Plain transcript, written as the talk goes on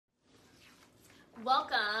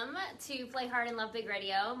Welcome to Play Hard and Love Big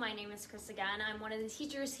Radio. My name is Chris again. I'm one of the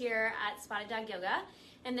teachers here at Spotted Dog Yoga.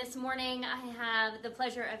 And this morning I have the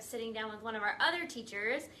pleasure of sitting down with one of our other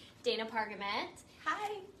teachers, Dana Pargament.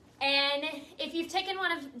 Hi. And if you've taken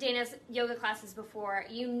one of Dana's yoga classes before,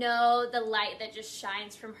 you know the light that just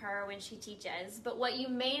shines from her when she teaches. But what you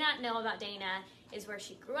may not know about Dana is where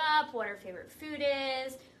she grew up, what her favorite food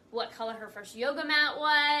is, what color her first yoga mat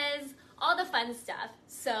was, all the fun stuff.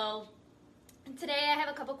 So today I have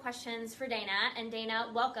a couple questions for Dana. And Dana,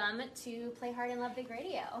 welcome to Play Hard and Love Big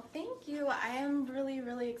Radio. Thank you. I am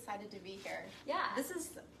really excited to be here. Yeah. This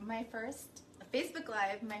is my first Facebook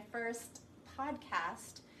Live, my first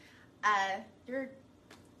podcast.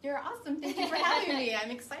 You're awesome. Thank you for having me.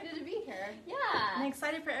 I'm excited to be here. Yeah. I'm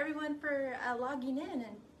excited for everyone for logging in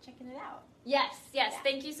and checking it out. Yes. Yeah.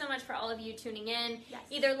 Thank you so much for all of you tuning in, Yes.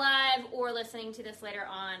 either live or listening to this later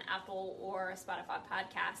on Apple or Spotify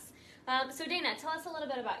podcasts. So Dana, tell us a little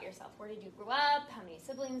bit about yourself. Where did you grow up? How many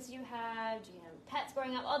siblings do you have? Do you have pets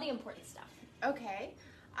growing up? All the important stuff. Okay.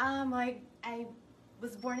 I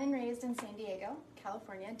was born and raised in San Diego,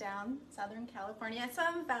 California, down Southern California. So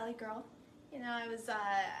I'm a Valley girl. You know, I was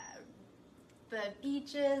the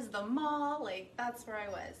beaches, the mall, like that's where I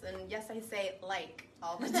was. And yes, I say like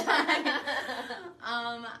all the time.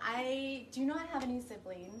 I do not have any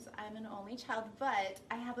siblings. I'm an only child, but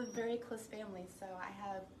I have a very close family. So I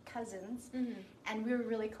have cousins, and we were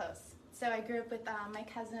really close. So I grew up with my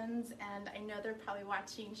cousins, and I know they're probably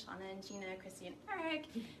watching, Shauna and Gina, Chrissy and Eric,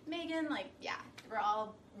 Megan, we're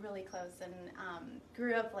all really close, and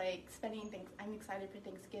grew up spending things. I'm excited for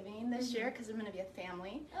Thanksgiving this year because I'm going to be a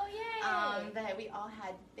family. Oh, yay! That we all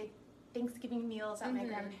had big Thanksgiving meals at my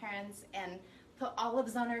grandparents and put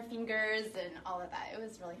olives on our fingers and all of that. It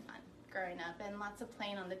was really fun growing up, and lots of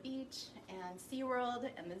playing on the beach and SeaWorld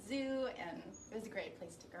and the zoo, and it was a great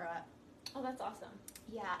place to grow up. Oh, that's awesome.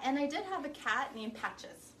 Yeah, and I did have a cat named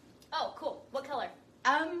Patches. Oh, cool. What color?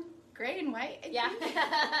 Gray and white, I Yeah. think.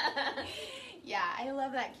 Yeah, I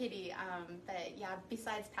love that kitty. But yeah,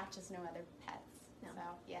 besides Patches, no other pets. No. So,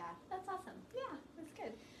 yeah. That's awesome. Yeah, that's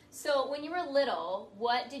good. So when you were little,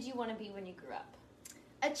 what did you want to be when you grew up?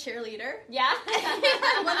 A cheerleader. Yeah?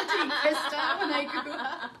 I wanted to be Krista when I grew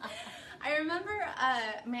up. I remember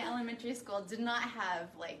my elementary school did not have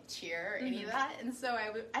cheer or any of that, and so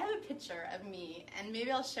I have a picture of me, and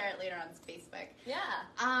maybe I'll share it later on Facebook. Yeah.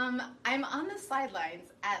 I'm on the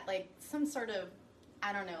sidelines at some sort of,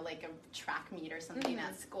 I don't know, a track meet or something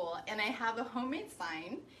at school, and I have a homemade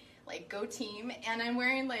sign, go team, and I'm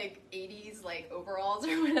wearing 80s overalls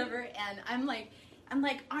or whatever, and I'm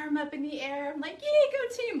arm up in the air, I'm yay,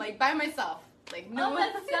 go team, by myself. No,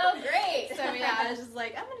 that's so great. So yeah, I was just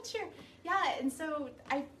I'm gonna cheer. Yeah, and so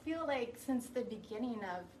I feel since the beginning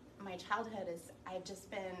of my childhood I've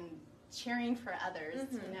just been cheering for others,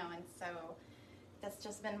 you know, and so that's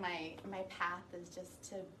just been my path is just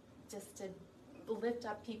to lift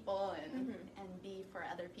up people and be for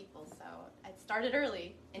other people. So I started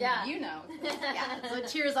early, and you know, yeah, that's what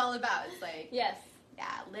cheer is all about. It's yes,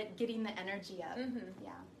 yeah, getting the energy up.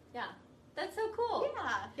 Yeah. That's so cool.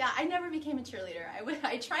 Yeah. I never became a cheerleader.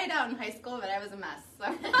 I tried out in high school, but I was a mess, so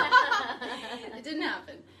it didn't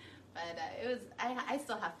happen. But it was. I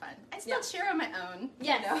still have fun. I still cheer on my own.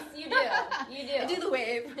 Yes, you do. You do. I do the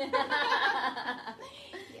wave.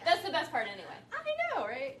 That's the best part, anyway. I know,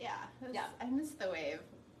 right? Yeah. Yeah. I miss the wave.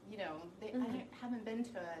 You know, I haven't been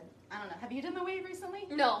to I don't know. Have you done the wave recently?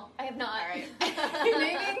 No, I have not. All right.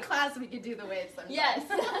 Maybe in class we could do the wave sometime. Yes.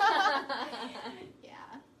 Yeah.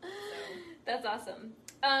 That's awesome.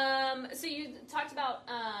 So you talked about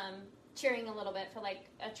cheering a little bit for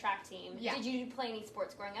a track team. Yeah. Did you play any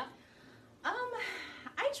sports growing up?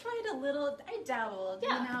 I tried a little. I dabbled.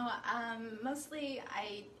 Yeah. You know, mostly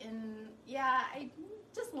I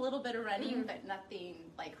just a little bit of running, but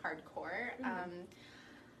nothing hardcore.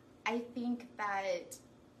 I think that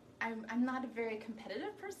I'm not a very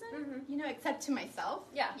competitive person. You know, except to myself.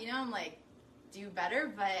 Yeah. You know, I'm do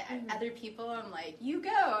better, but other people, I'm you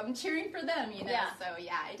go. I'm cheering for them. You know. Yeah. So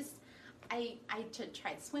yeah, I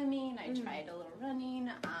tried swimming. I tried a little running.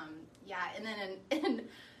 And then in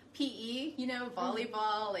PE, you know,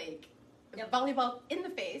 volleyball, volleyball in the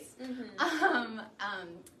face.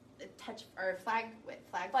 Touch or flag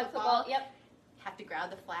football. Yep. Have to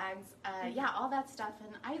grab the flags. All that stuff,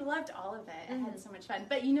 and I loved all of it. I had so much fun.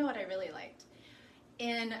 But you know what I really liked?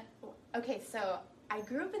 So I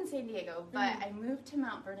grew up in San Diego, but I moved to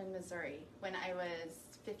Mount Vernon, Missouri when I was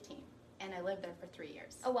 15, and I lived there for 3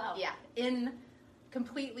 years. Oh, wow. Yeah, in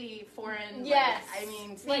completely foreign. Yes. Like, I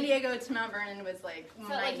mean, San Diego to Mount Vernon was like... Felt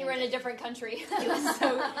like you were in a different country.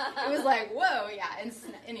 It was like, whoa, yeah. And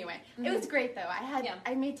anyway, it was great though.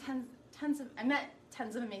 I met tons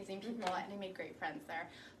of amazing people, and I made great friends there.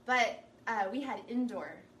 But we had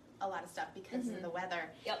a lot of stuff because of the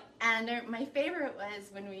weather. Yep. And my favorite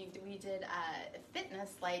was when we did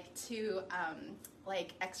fitness, like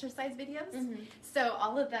exercise videos. So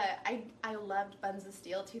all of I loved Buns of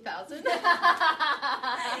Steel 2000.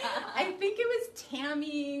 I think it was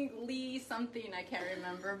Tammy Lee something, I can't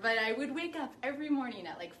remember, but I would wake up every morning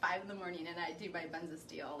at like 5 in the morning and I'd do my Buns of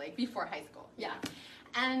Steel, like before high school. Yeah.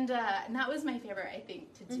 And that was my favorite, I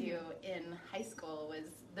think, to do in high school,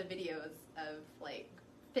 was the videos of like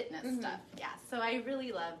fitness stuff. Yeah, so I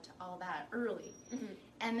really loved all that early.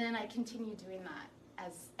 And then I continued doing that,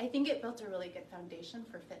 as I think it built a really good foundation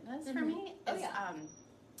for fitness for me.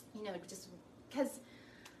 You know, just because,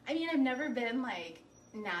 I mean, I've never been like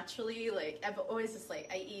naturally, like, I've always just like,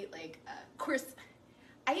 I eat like, of course,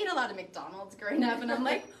 I ate a lot of McDonald's growing up, and I'm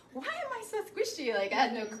like, why am I so squishy? Like, I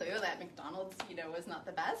had no clue that McDonald's, you know, was not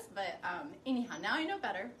the best. But anyhow, now I know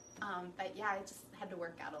better. But yeah, I just had to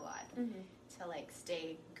work out a lot to like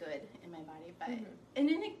stay good in my body. But and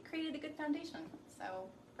then it created a good foundation. So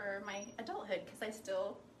for my adulthood, because I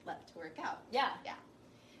still love to work out. Yeah. Yeah.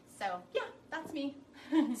 So yeah, that's me.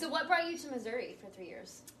 So what brought you to Missouri for 3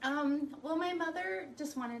 years? Well, my mother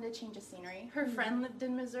just wanted a change of scenery. Her friend lived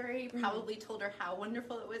in Missouri, probably told her how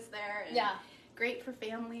wonderful it was there, and great for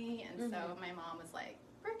family. And so my mom was like,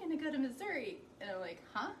 "We're gonna go to Missouri," and I'm like,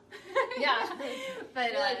 "Huh?" Yeah.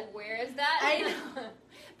 But you're like, where is that? I know.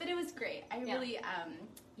 But it was great. I really,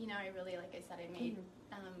 you know, like I said, I made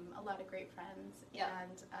a lot of great friends,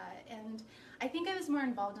 and I think I was more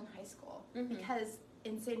involved in high school because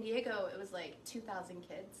in San Diego it was like 2,000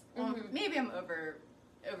 kids. Well, maybe I'm over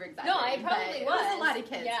exaggerating. No, I probably was. It was a lot of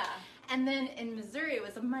kids. Yeah. And then in Missouri it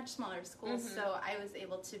was a much smaller school, so I was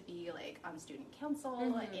able to be like on student council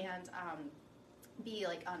and be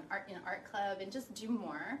like on art club and just do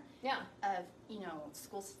more of, you know,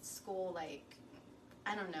 school like,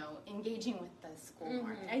 I don't know, engaging with the school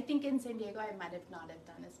more. I think in San Diego I might have not have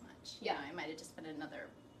done as much. You know, I might have just been another,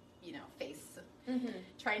 you know, face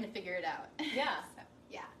trying to figure it out. Yeah. So,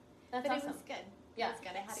 yeah. That's but awesome. It was good. Yeah. It was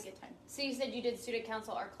good. I had a good time. So you said you did student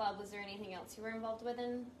council, art club. Was there anything else you were involved with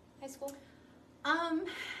in high school?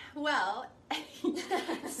 Well,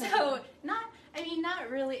 so not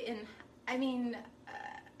really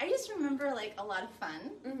I just remember like a lot of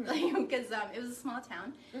fun, like, because it was a small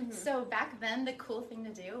town. So back then, the cool thing to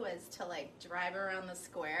do was to like drive around the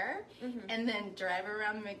square and then drive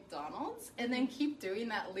around McDonald's and then keep doing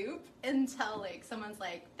that loop until like someone's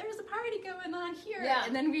like, "There's a party going on here,"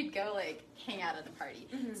 and then we'd go like hang out at the party.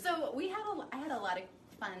 So I had a lot of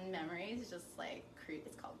fun memories, just like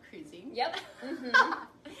it's called cruising. Yep.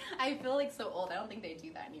 I feel like so old. I don't think they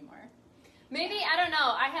do that anymore. Maybe, I don't know.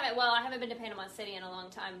 I haven't been to Panama City in a long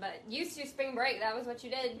time, but used to spring break, that was what you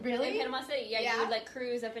did. Really? In Panama City. Yeah, you would like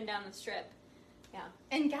cruise up and down the strip. Yeah.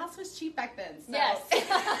 And gas was cheap back then. So. Yes. So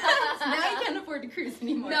now you can't afford to cruise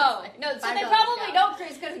anymore. No. So they probably don't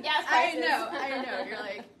cruise because of gas prices. I know. You're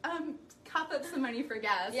like, cop up some money for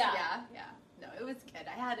gas. Yeah. No, it was good.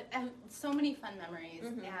 I had so many fun memories,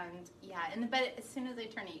 and but as soon as I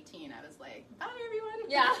turned 18, I was like, bye everyone.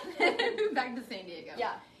 Yeah. Moved back to San Diego.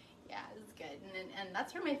 Yeah. Yeah, it was good, and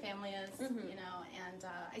that's where my family is, you know, and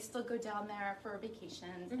I still go down there for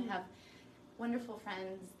vacations. I have wonderful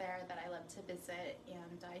friends there that I love to visit,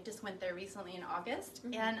 and I just went there recently in August,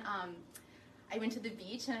 and I went to the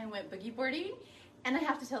beach and I went boogie boarding, and I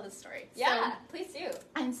have to tell this story. Yeah, so, please do.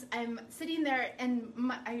 I'm sitting there, and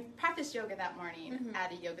I practiced yoga that morning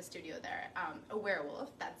at a yoga studio there, a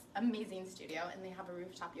Werewolf. That's amazing studio, and they have a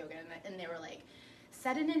rooftop yoga, and they were like,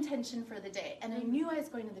 set an intention for the day. And I knew I was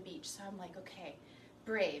going to the beach, so I'm like, okay,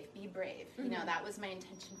 be brave. You know, that was my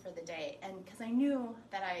intention for the day. And because I knew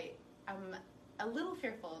that I'm a little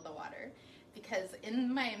fearful of the water, because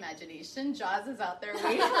in my imagination, Jaws is out there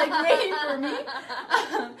waiting for me.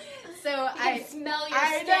 So I can smell your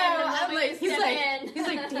skin. I'm like, he's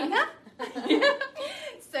like, Dana?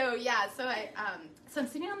 So I'm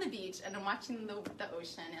sitting on the beach and I'm watching the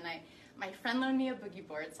ocean, and my friend loaned me a boogie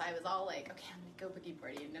board, so I was all like, okay, I'm gonna go boogie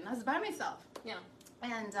boarding, and I was by myself. Yeah.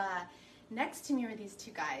 And next to me were these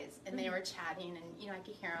two guys, and they were chatting, and you know I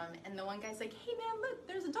could hear them. And the one guy's like, "Hey man, look,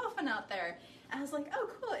 there's a dolphin out there." I was like, oh,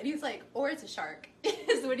 cool. And he's like, or it's a shark,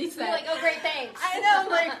 is what he said. You're like, oh, great, thanks. I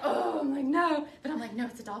know. I'm like, no. But I'm like, no,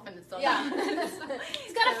 it's a dolphin. It's a dolphin. Yeah.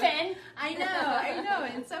 He's got a fin. I know.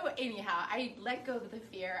 And so anyhow, I let go of the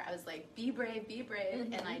fear. I was like, be brave.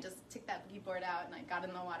 Mm-hmm. And I just took that boogie board out and I got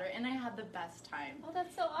in the water and I had the best time. Oh,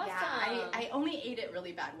 that's so awesome. Yeah, I only ate it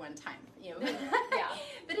really bad one time, you know. Yeah.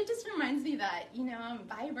 But it just reminds me that, you know, I'm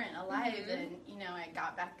vibrant, alive, and, you know, I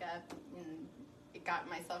got back up and it got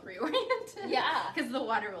myself reoriented. Yeah. Because the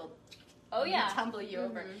water will tumble you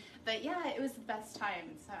over. Mm-hmm. But yeah, it was the best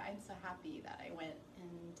time. So I'm so happy that I went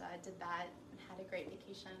and did that and had a great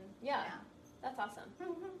vacation. Yeah. That's awesome.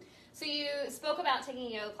 Mm-hmm. So you spoke about taking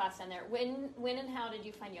a yoga class down there. When and how did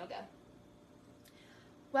you find yoga?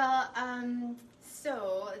 Well,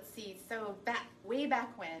 so let's see. So way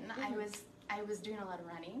back when, I was doing a lot of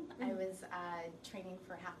running. I was training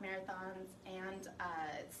for half marathons and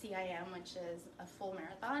CIM, which is a full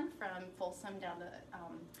marathon from Folsom down to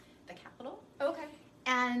the capital. Okay.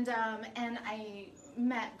 And I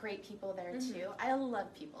met great people there too. I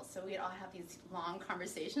love people, so we'd all have these long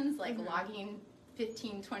conversations, like logging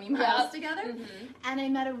 15, 20 miles together. And I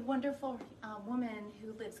met a wonderful woman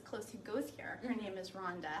who lives close, who goes here. Her name is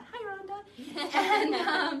Rhonda. Hi, Rhonda.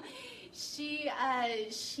 And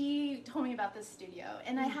she told me about this studio.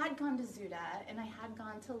 And I had gone to Zuda, and I had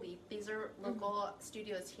gone to Leap. These are local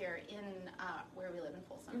studios here in where we live in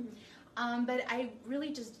Folsom. But I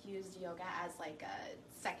really just used yoga as like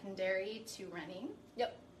a secondary to running.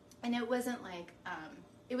 Yep. And it wasn't like,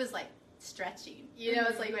 it was like stretching, you know,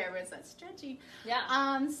 it's like where everyone's that stretching.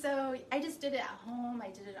 Yeah. So I just did it at home. I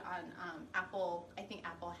did it on Apple. I think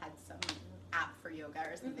Apple had some app for yoga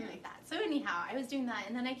or something like that. So anyhow, I was doing that,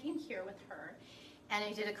 and then I came here with her, and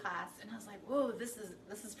I did a class, and I was like, whoa, this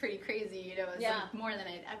is pretty crazy, you know, it's like more than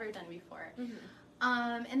I'd ever done before.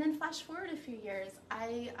 And then flash forward a few years,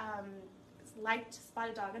 I liked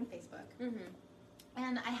Spotted Dog on Facebook,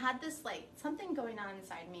 and I had this like something going on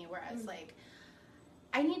inside me where I was like,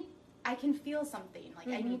 I can feel something. Like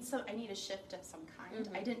I need a shift of some kind.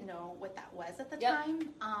 I didn't know what that was at the time.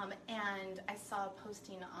 And I saw a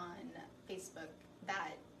posting on Facebook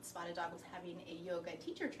that Spotted Dog was having a yoga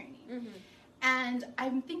teacher training. And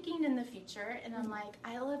I'm thinking in the future, and I'm like,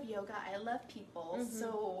 I love yoga, I love people,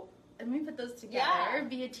 so let me put those together,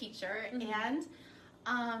 be a teacher, and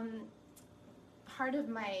part of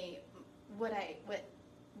my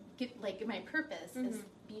my purpose is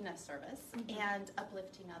being of service and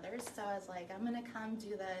uplifting others. So I was like, I'm gonna come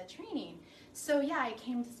do the training. So yeah, I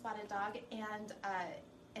came to Spotted Dog, and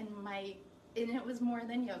it was more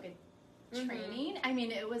than yoga training. I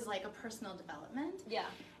mean, it was like a personal development. Yeah.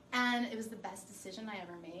 And it was the best decision I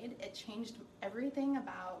ever made. It changed everything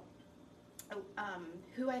about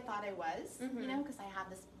who I thought I was, you know, because I had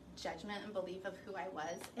this judgment and belief of who I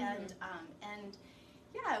was, and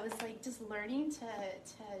yeah, it was like just learning to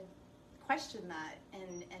question that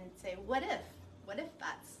and say, what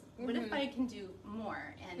if I can do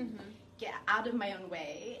more and get out of my own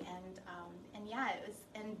way, and yeah, it was,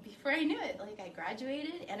 and before I knew it, like I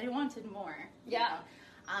graduated and I wanted more. Yeah.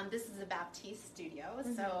 You know? This is a Baptiste studio,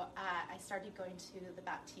 so I started going to the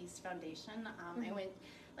Baptiste Foundation. I went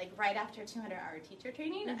like right after 200-hour teacher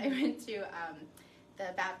training. I went to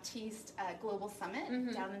the Baptiste Global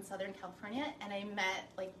Summit down in Southern California, and I met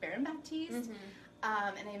like Baron Baptiste,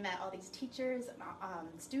 and I met all these teachers,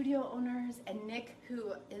 studio owners, and Nick,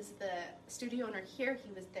 who is the studio owner here,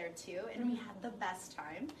 he was there too, and we had the best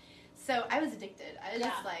time. So I was addicted. I was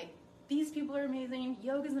just like, these people are amazing,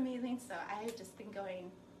 yoga's amazing, so I've just been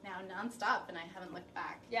going now nonstop, and I haven't looked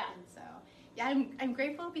back. Yeah. And so, yeah, I'm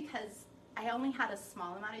grateful because I only had a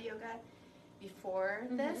small amount of yoga before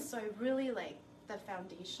this, so I really like the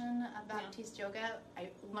foundation of Baptiste yoga. I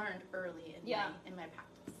learned early in my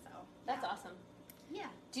practice. So that's awesome. Yeah.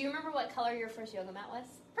 Do you remember what color your first yoga mat was?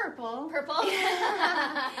 Purple. Purple?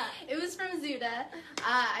 It was from Zuda.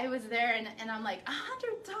 I was there, and I'm like,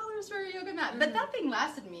 $100 for a yoga mat. But that thing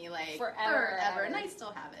lasted me like forever. And I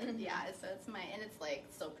still have it. Yeah, so it's and it's like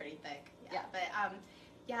still pretty thick. Yeah. But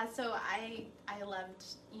yeah, so I loved,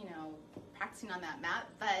 you know, practicing on that mat,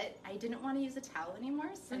 but I didn't want to use a towel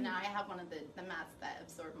anymore, so now I have one of the mats that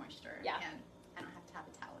absorb moisture, and I don't have to have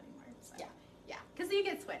a towel anymore. So yeah, because you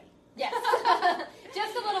get sweaty. Yes.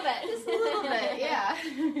 Just a little bit. Just a little bit, yeah.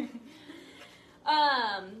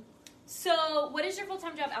 So what is your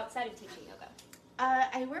full-time job outside of teaching yoga?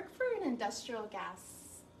 I work for an industrial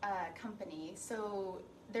gas company. So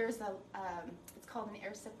there's it's called an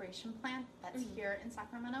air separation plant that's here in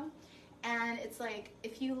Sacramento. And it's like,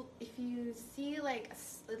 if you see like,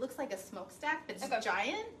 it looks like a smokestack, but it's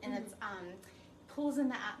giant, and it's pulls in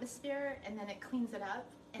the atmosphere, and then it cleans it up,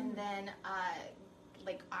 and then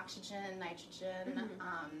like oxygen, nitrogen,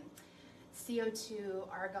 CO2,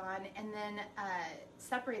 argon, and then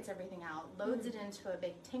separates everything out, loads it into a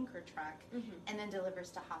big tanker truck, and then delivers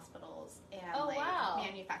to hospitals and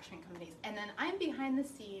manufacturing companies. And then I'm behind the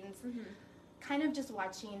scenes, kind of just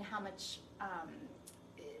watching how much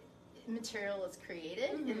material is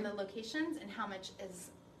created in the locations and how much is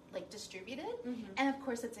like distributed. And of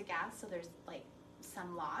course it's a gas, so there's like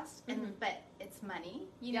some loss, but it's money.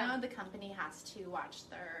 You know, the company has to watch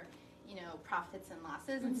their profits and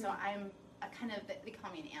losses, and so I'm a kind of, they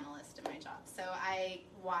call me an analyst in my job. So I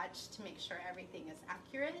watch to make sure everything is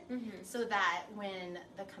accurate, so that when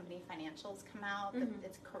the company financials come out, that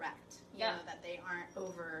it's correct. You know, that they aren't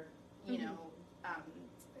over,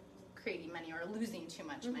 creating money or losing too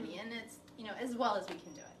much money, and it's as well as we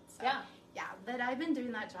can do it. So, yeah, but I've been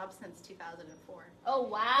doing that job since 2004. Oh,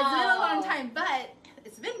 wow. It's been a long time, but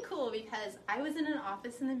it's been cool because I was in an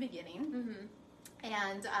office in the beginning,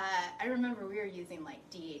 and I remember we were using like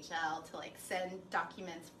DHL to like send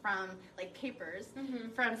documents from like papers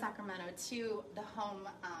from Sacramento to the home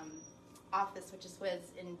office, which was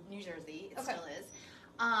in New Jersey. It still is.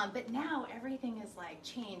 But now everything is like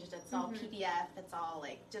changed. It's all PDF. It's all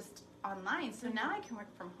like just online. So now I can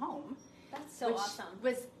work from home. That's so awesome.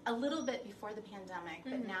 Was a little bit before the pandemic,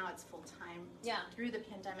 but now it's full time through the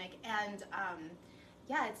pandemic. And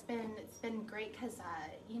it's been great because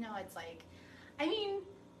it's like, I mean,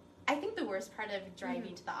 I think the worst part of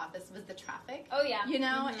driving to the office was the traffic. Oh yeah.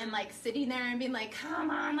 And like sitting there and being like, come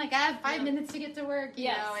on, like I have 5 minutes to get to work, you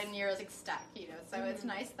know, and you're like stuck, So it's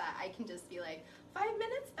nice that I can just be like, 5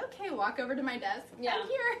 minutes? Okay, walk over to my desk. Yeah. I'm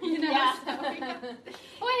here, So,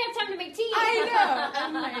 Oh, I have time to make tea. I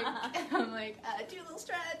know. I'm like, do a little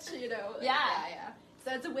stretch, Yeah.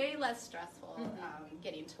 So it's way less stressful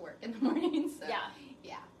getting to work in the morning. So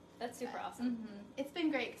yeah. That's super awesome. It's been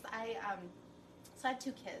great because I have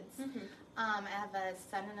 2 kids. I have a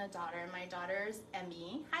son and a daughter. My daughter's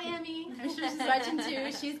Emmy. Hi, Emmy. I'm sure she's watching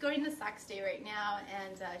too. She's going to Sac State right now,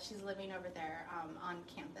 and she's living over there on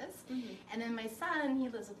campus. And then my son, he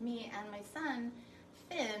lives with me, and my son,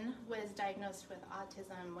 Finn, was diagnosed with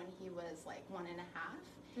autism when he was like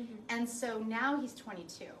 1.5. And so now he's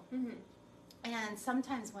 22. And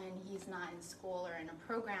sometimes when he's not in school or in a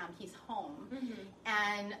program, he's home.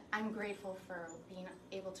 And I'm grateful for being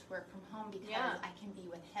able to work from home because I can be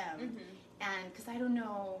with him. And because I don't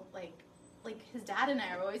know, like his dad and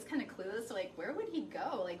I are always kind of clueless. So like, where would he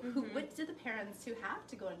go? Like, what do the parents who have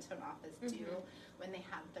to go into an office do when they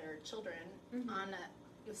have their children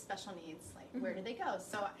with special needs? Like, where do they go?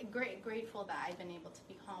 So grateful that I've been able to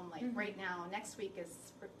be home. Like right now, next week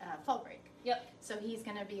is fall break. So he's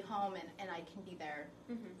going to be home, and I can be there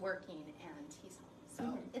working, and he's home.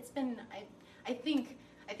 So it's been, I think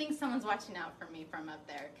someone's watching out for me from up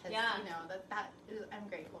there because that is, I'm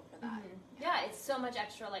grateful for that. Yeah, it's so much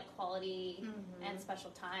extra like quality and special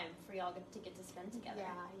time for y'all to get to spend together.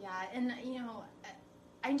 And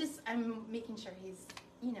I'm making sure he's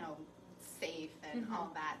safe and all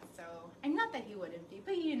that. So I'm not that he wouldn't be,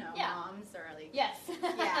 but moms are like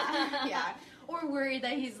or worried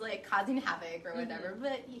that he's like causing havoc or whatever.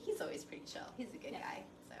 But he's always pretty chill. He's a good guy.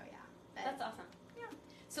 So that's awesome. Yeah.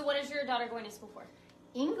 So what is your daughter going to school for?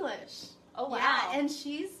 English. Oh wow. Yeah, and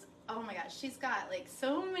oh my gosh, she's got like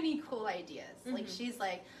so many cool ideas. Like she's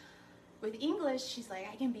like, with English, she's like,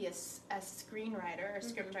 I can be a screenwriter or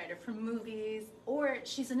script writer for movies, or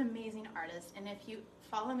she's an amazing artist. And if you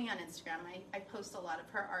follow me on Instagram, I post a lot of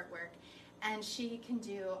her artwork, and she can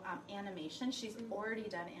do animation. She's already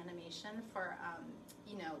done animation for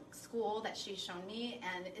school that she's shown me,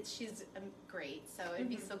 and she's great. So it'd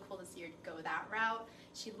be so cool to see her go that route.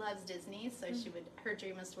 She loves Disney, so her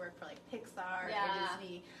dream was to work for like Pixar or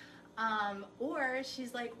Disney. Or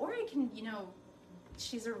she's like, or I can,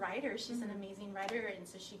 she's a writer. She's an amazing writer, and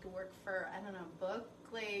so she could work for, I don't know, book,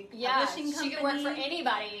 like, publishing company. She could work for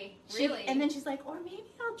anybody, really. And then she's like, or maybe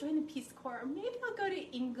I'll join the Peace Corps, or maybe I'll go to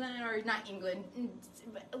England, or not England,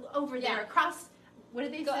 over there, across, what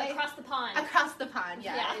did they say? Across the pond. Across the pond,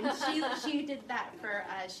 And she did that for,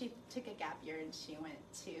 she took a gap year, and she went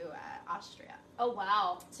to Austria. Oh,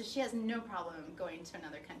 wow. So she has no problem going to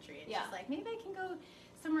another country. And she's like, maybe I can go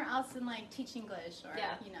somewhere else and like teach English, or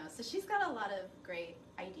so she's got a lot of great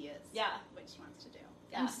ideas what she wants to do.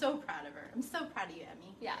 I'm so proud of her. I'm so proud of you,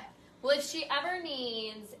 Emmy. Well, if she ever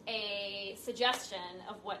needs a suggestion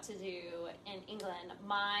of what to do in England,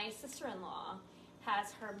 my sister-in-law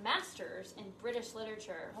has her master's in British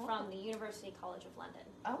literature from the University College of London.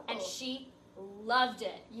 And she loved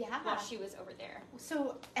it Yeah. while she was over there.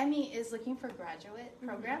 So Emmy is looking for graduate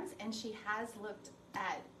programs, and she has looked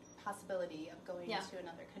at possibility of going to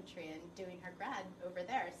another country and doing her grad over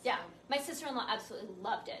there. So. Yeah, my sister-in-law absolutely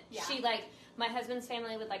loved it. Yeah. She my husband's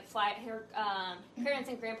family would fly. Her parents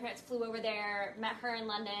and grandparents flew over there, met her in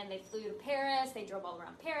London. They flew to Paris. They drove all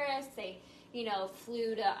around Paris. They,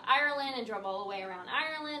 flew to Ireland and drove all the way around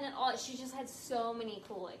Ireland and all. She just had so many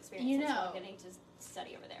cool experiences while getting to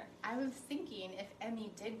study over there. I was thinking if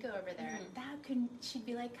Emmy did go over there, she'd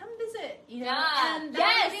be like, come visit, Yeah. and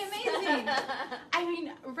that would be amazing. I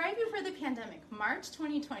mean, right before the pandemic, March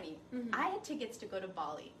 2020, I had tickets to go to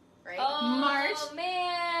Bali, right? Oh, March.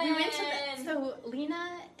 Man. We went to so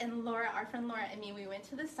Lena and Laura, our friend Laura and me, we went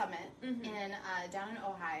to the summit in down in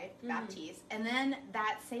Ojai, Baptiste, and then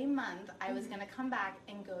that same month, I was going to come back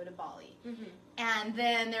and go to Bali. And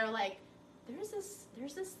then they were like, there's this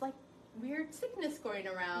weird sickness going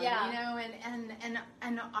around,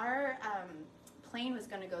 and our plane was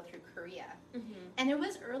going to go through Korea, and it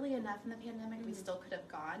was early enough in the pandemic we still could have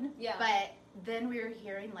gone, but then we were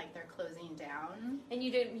hearing they're closing down, and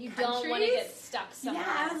you don't want to get stuck somewhere.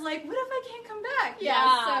 Yeah, I was like, what if I can't come back?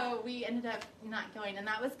 So we ended up not going, and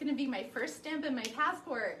that was going to be my first stamp in my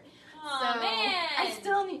passport. Oh, man. I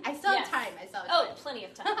still have time. Plenty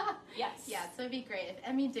of time. Yes. Yeah, so it'd be great. If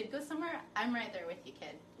Emmy did go somewhere, I'm right there with you,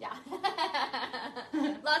 kid. Yeah.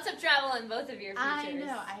 Lots of travel in both of your futures. I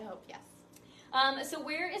know. I hope, yes. So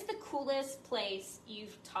where is the coolest place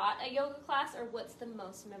you've taught a yoga class, or what's the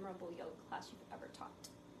most memorable yoga class you've ever taught?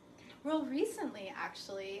 Well, recently,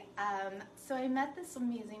 actually, so I met this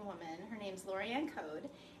amazing woman. Her name's Lorianne Code,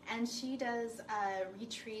 and she does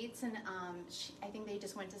retreats, and I think they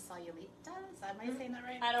just went to Sayulita. Am I saying that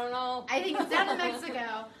right? I don't know. I think it's down in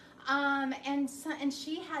Mexico. And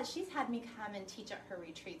she's had me come and teach at her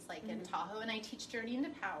retreats, in Tahoe, and I teach Journey into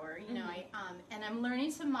Power. And I'm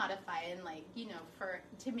learning to modify and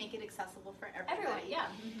to make it accessible for everybody. Everyone, yeah.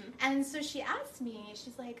 And so she asked me,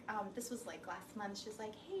 she's like, this was last month. She's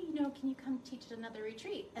like, hey, can you come teach at another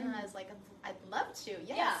retreat? And I was like, I'd love to.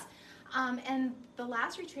 Yes. Yeah. And the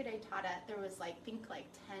last retreat I taught at, there was 10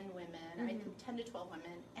 women, or I think 10 to 12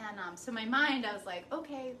 women. And so in my mind, I was like,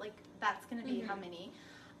 okay, that's going to be how many?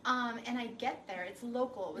 And I get there, it's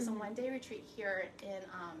local. It was a one-day retreat here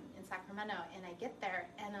in Sacramento, and I get there,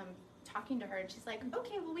 and I'm talking to her, and she's like,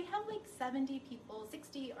 okay, well, we have 70 people,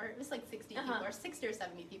 60, or it was 60 people, or 60 or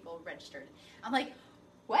 70 people registered. I'm like,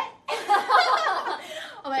 what?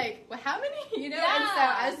 I'm like, well, how many? And so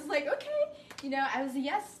I was just like, okay, I was a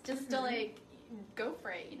yes, just to go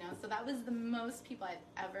for it, So that was the most people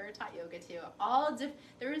I've ever taught yoga to.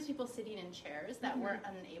 There was people sitting in chairs that were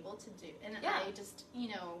unable to do, and I just,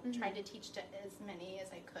 tried to teach to as many as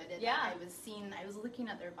I could. And I was looking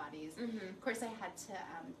at their bodies. Of course, I had to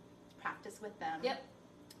practice with them. Yep.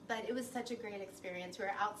 But it was such a great experience. We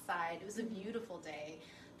were outside. It was a beautiful day.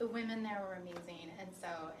 The women there were amazing, and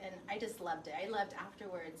I just loved it. I loved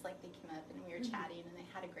afterwards, they came up and we were chatting, and they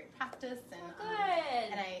had a great practice,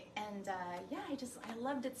 and I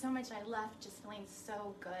loved it so much. I left just feeling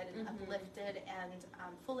so good and uplifted and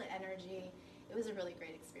full of energy. It was a really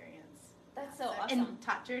great experience. That's so awesome. And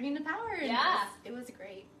taught Journey into Power. And it was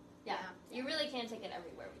great. Yeah. You really can take it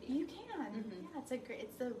everywhere with you. You can. Yeah,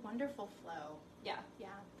 it's a wonderful flow. Yeah. Yeah.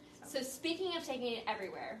 So speaking of taking it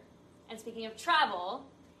everywhere, and speaking of travel,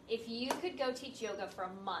 if you could go teach yoga for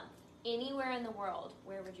a month anywhere in the world,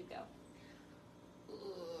 where would you go?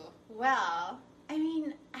 Ooh, well, I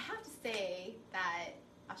mean, I have to say that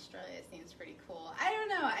Australia seems pretty cool. I don't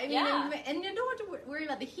know. I mean, and you don't have to worry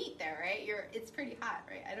about the heat there, right? It's pretty hot,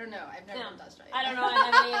 right? I don't know. I've never been to Australia. I don't know. I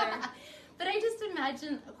haven't either. But I just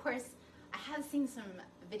imagine, of course, I have seen some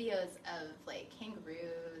videos of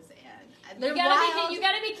kangaroos, and they're wild. You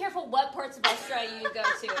gotta be careful what parts of Australia you go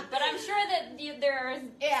to. But I'm sure that there are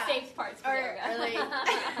safe parts for yoga.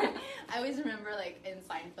 I always remember in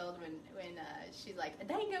Seinfeld when she's like, a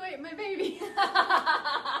dango ate my baby. So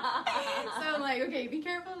I'm like, okay, be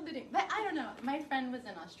careful with the dango. But I don't know. My friend was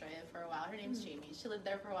in Australia for a while. Her name's Jamie. She lived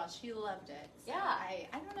there for a while. She loved it. So I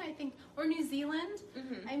don't know. I think, or New Zealand.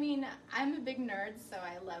 I mean, I'm a big nerd, so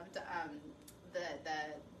I loved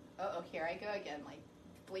here I go again,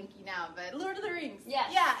 blinky now, but Lord of the Rings.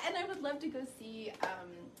 Yes. Yeah, and I would love to go see,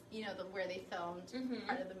 where they filmed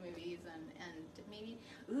part of the movies, and maybe,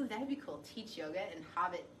 that'd be cool. Teach yoga in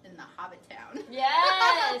the Hobbit town.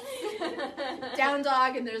 Yes. Down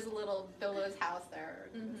dog, and there's a little Billo's house there.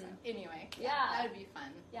 So anyway, that would be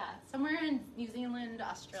fun. Yeah. Somewhere in New Zealand,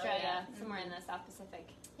 Australia. Somewhere in the South Pacific.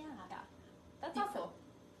 Yeah. That's be awesome. Cool.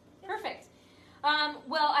 Perfect.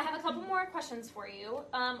 Well, I have a a couple more questions for you.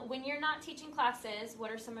 When you're not teaching classes,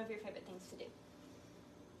 what are some of your favorite things to do?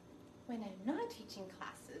 When I'm not teaching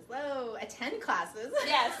classes, attend classes.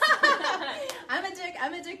 Yes.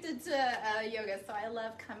 I'm addicted to yoga, so I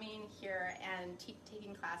love coming here and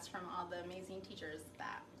taking class from all the amazing teachers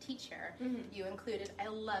that teach here. Mm-hmm. You included. I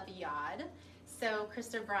love Yod. So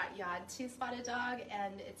Krista brought Yod to Spotted Dog,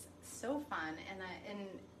 and it's so fun. And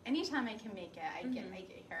anytime I can make it, I get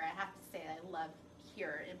here. I have to say I love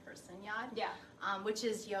here in person Yod. Yeah. Which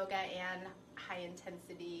is yoga and high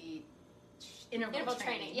intensity interval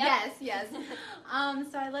training. Yep. Yes.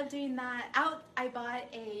 So I love doing that. I bought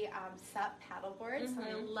a SUP paddleboard, so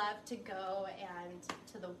I love to go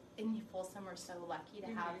in Folsom. We're so lucky to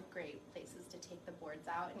have great places to take the boards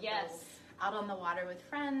out and go out on the water with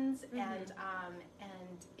friends, and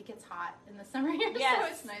it gets hot in the summer here, so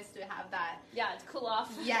it's nice to have that. Yeah, to cool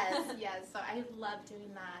off. Yes. So I love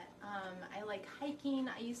doing that. I like hiking.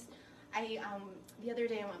 The other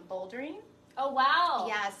day I went bouldering. Oh, wow.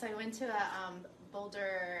 Yeah, so I went to a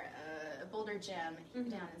boulder gym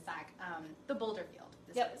down in Sac, the Boulder Field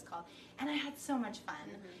is what it's called, and I had so much fun.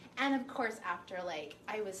 And of course, after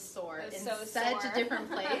I was sore in such a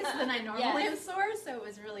different place than I normally am sore, so it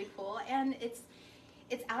was really cool. And it's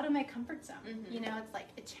out of my comfort zone. You know,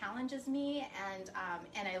 it's it challenges me,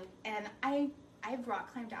 and I've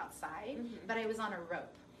rock climbed outside, but I was on a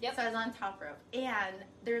rope. Yep. So I was on top rope, and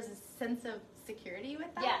there's a sense of security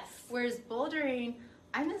with that. Yes. Whereas bouldering,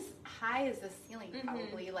 I'm as high as the ceiling,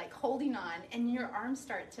 probably, holding on, and your arms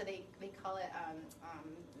start to, they call it,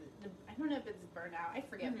 I don't know if it's burnout, I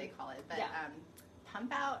forget what they call it, but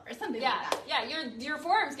pump out or something like that. Yeah, your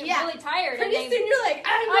forearms get really tired. Pretty soon you're like,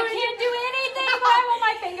 I can't do anything. Why won't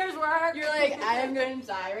my fingers work? You're like, I'm going to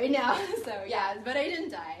die right now. So but I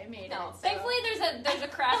didn't die. I made it. So. Thankfully, there's a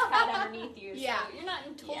crash pad underneath you, so you're not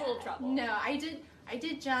in total trouble. No, I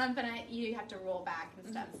did jump, and you have to roll back and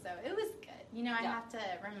stuff, so it was good. You know, I have to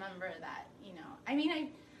remember that, you know, I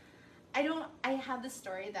mean, I have the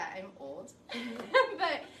story that I'm old,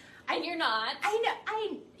 but... And you're not.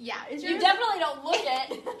 You definitely don't look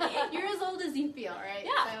it. You're as old as you feel, right?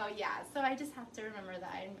 Yeah. So I just have to remember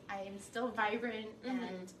that I'm still vibrant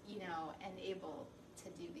and, you know, and able to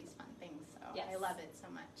do these fun things, so I love it so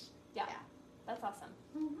much. Yeah. That's awesome.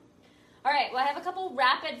 All right, well, I have a couple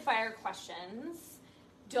rapid fire questions.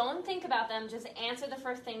 Don't think about them, just answer the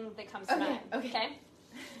first thing that comes to mind. Okay?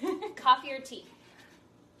 Coffee or tea?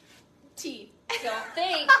 Tea. Don't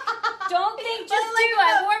think, just do.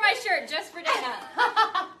 I wore my shirt just for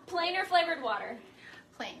Dana. Plain or flavored water?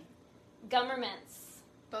 Plain. Gum or mints?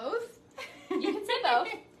 Both? You can say both.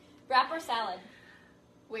 Wrap or salad?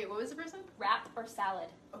 Wait, what was the first one? Wrap or salad?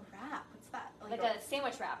 Oh, wrap. What's that? Like a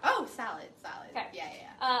sandwich wrap. Oh, salad. Okay.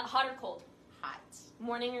 Yeah. Hot or cold? Hot.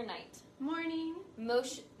 Morning or night? Morning.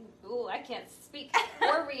 Motion. Ooh, I can't speak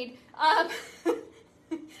or read.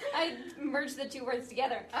 I merged the two words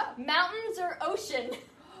together. Oh. Mountains or ocean?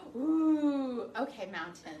 Ooh, okay,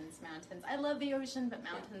 mountains. I love the ocean, but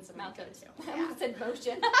mountains are my go-to. I said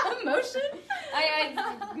motion. Motion? I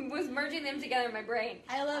was merging them together in my brain.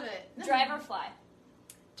 I love it. Drive or fly?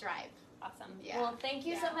 Drive. Awesome. Yeah. Well, thank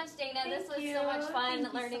you so much, Dana. This was so much fun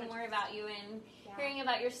learning more about you and hearing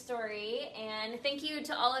about your story. And thank you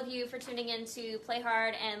to all of you for tuning in to Play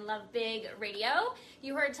Hard and Love Big Radio.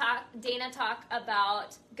 You heard Dana talk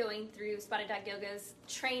about going through Spotted Dog Yoga's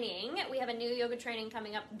training. We have a new yoga training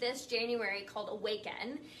coming up this January called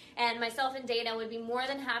Awaken. And myself and Dana would be more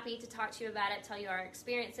than happy to talk to you about it, tell you our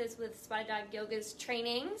experiences with Spotted Dog Yoga's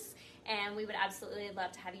trainings. And we would absolutely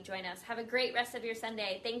love to have you join us. Have a great rest of your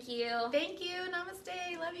Sunday. Thank you. Thank you.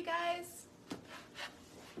 Namaste. Love you guys.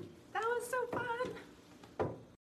 That was so fun.